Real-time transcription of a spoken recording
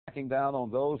cracking down on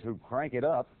those who crank it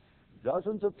up.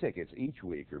 Dozens of tickets each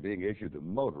week are being issued to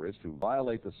motorists who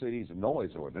violate the city's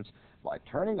noise ordinance by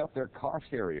turning up their car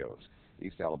stereos.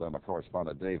 East Alabama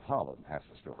correspondent Dave Holland has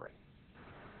the story.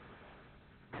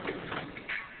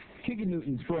 Kiki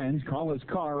Newton's friends call his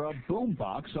car a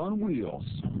boombox on wheels.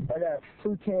 I got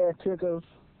 210 kickers,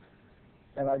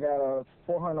 and I got a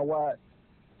 400-watt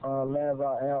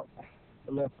Lanett amp,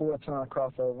 a little 4-ton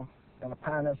crossover, and a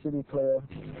Pioneer CD player.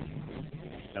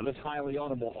 Now, this highly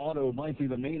audible auto might be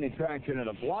the main attraction at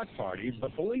a block party,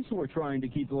 but police who are trying to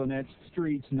keep Lanett's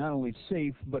streets not only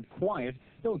safe but quiet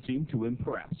don't seem too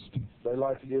impressed. They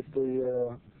like to get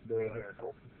the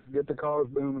cars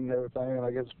booming and everything, and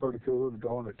I guess it's pretty cool to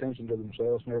drawing attention to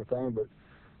themselves and everything, but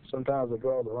sometimes they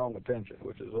draw the wrong attention,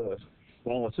 which is us.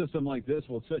 While a system like this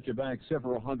will set you back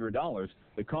several $100s,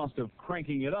 the cost of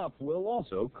cranking it up will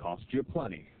also cost you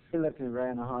plenty. You're looking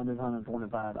around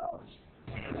 $125.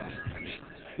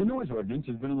 The noise ordinance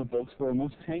has been on the books for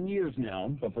almost 10 years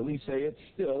now, but police say it's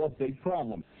still a big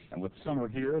problem. And with summer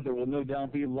here, there will no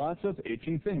doubt be lots of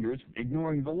itchy fingers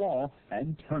ignoring the law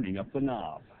and turning up the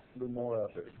knob. Do more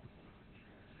out there.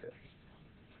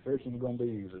 Fishing's going to be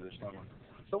easy this summer.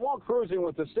 So while cruising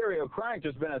with the stereo cranked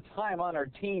has been a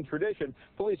time-honored teen tradition,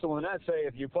 police in Lanett say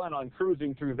if you plan on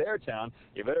cruising through their town,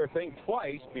 you better think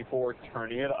twice before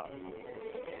turning it up.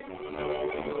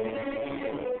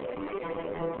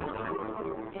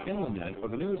 In Lanett, for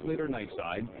the News Leader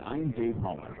Nightside, I'm Dave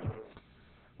Holland.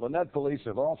 Lanett police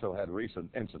have also had recent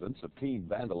incidents of teen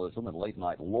vandalism and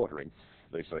late-night loitering.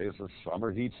 They say as the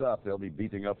summer heats up, they'll be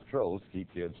beefing up patrols to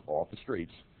keep kids off the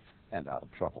streets and out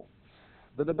of trouble.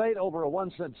 The debate over a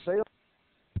 1-cent sale